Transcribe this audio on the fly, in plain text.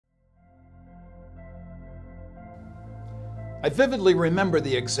I vividly remember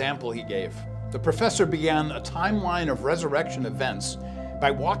the example he gave. The professor began a timeline of resurrection events by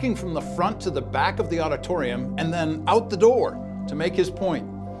walking from the front to the back of the auditorium and then out the door to make his point.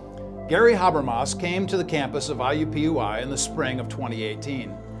 Gary Habermas came to the campus of IUPUI in the spring of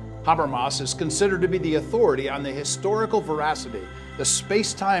 2018. Habermas is considered to be the authority on the historical veracity, the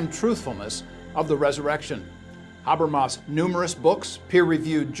space-time truthfulness of the resurrection. Habermas' numerous books,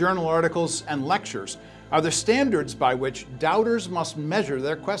 peer-reviewed journal articles, and lectures are the standards by which doubters must measure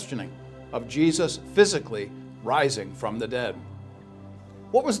their questioning of Jesus physically rising from the dead.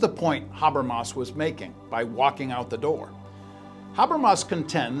 What was the point Habermas was making by walking out the door? Habermas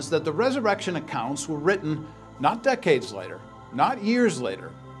contends that the resurrection accounts were written not decades later, not years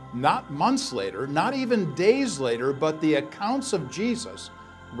later, not months later, not even days later, but the accounts of Jesus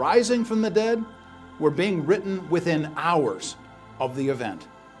rising from the dead were being written within hours of the event.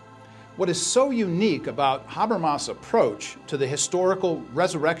 What is so unique about Habermas' approach to the historical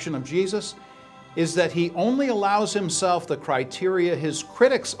resurrection of Jesus is that he only allows himself the criteria his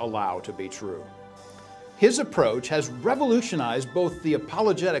critics allow to be true. His approach has revolutionized both the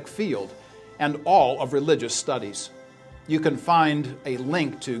apologetic field and all of religious studies. You can find a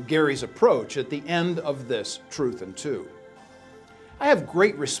link to Gary's approach at the end of this Truth in Two. I have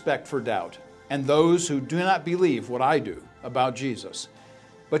great respect for doubt and those who do not believe what I do about Jesus.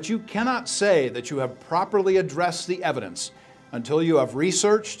 But you cannot say that you have properly addressed the evidence until you have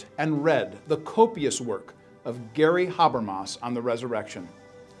researched and read the copious work of Gary Habermas on the resurrection.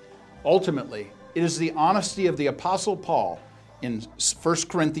 Ultimately, it is the honesty of the Apostle Paul in 1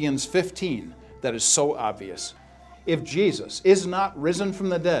 Corinthians 15 that is so obvious. If Jesus is not risen from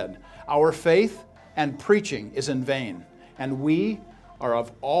the dead, our faith and preaching is in vain, and we are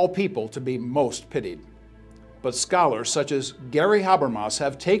of all people to be most pitied. But scholars such as Gary Habermas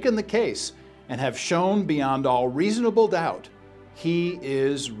have taken the case and have shown beyond all reasonable doubt he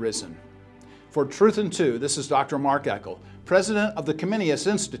is risen. For Truth in Two, this is Dr. Mark Eckel, president of the Comenius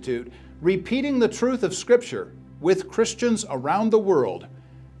Institute, repeating the truth of Scripture with Christians around the world.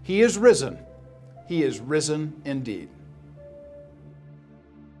 He is risen. He is risen indeed.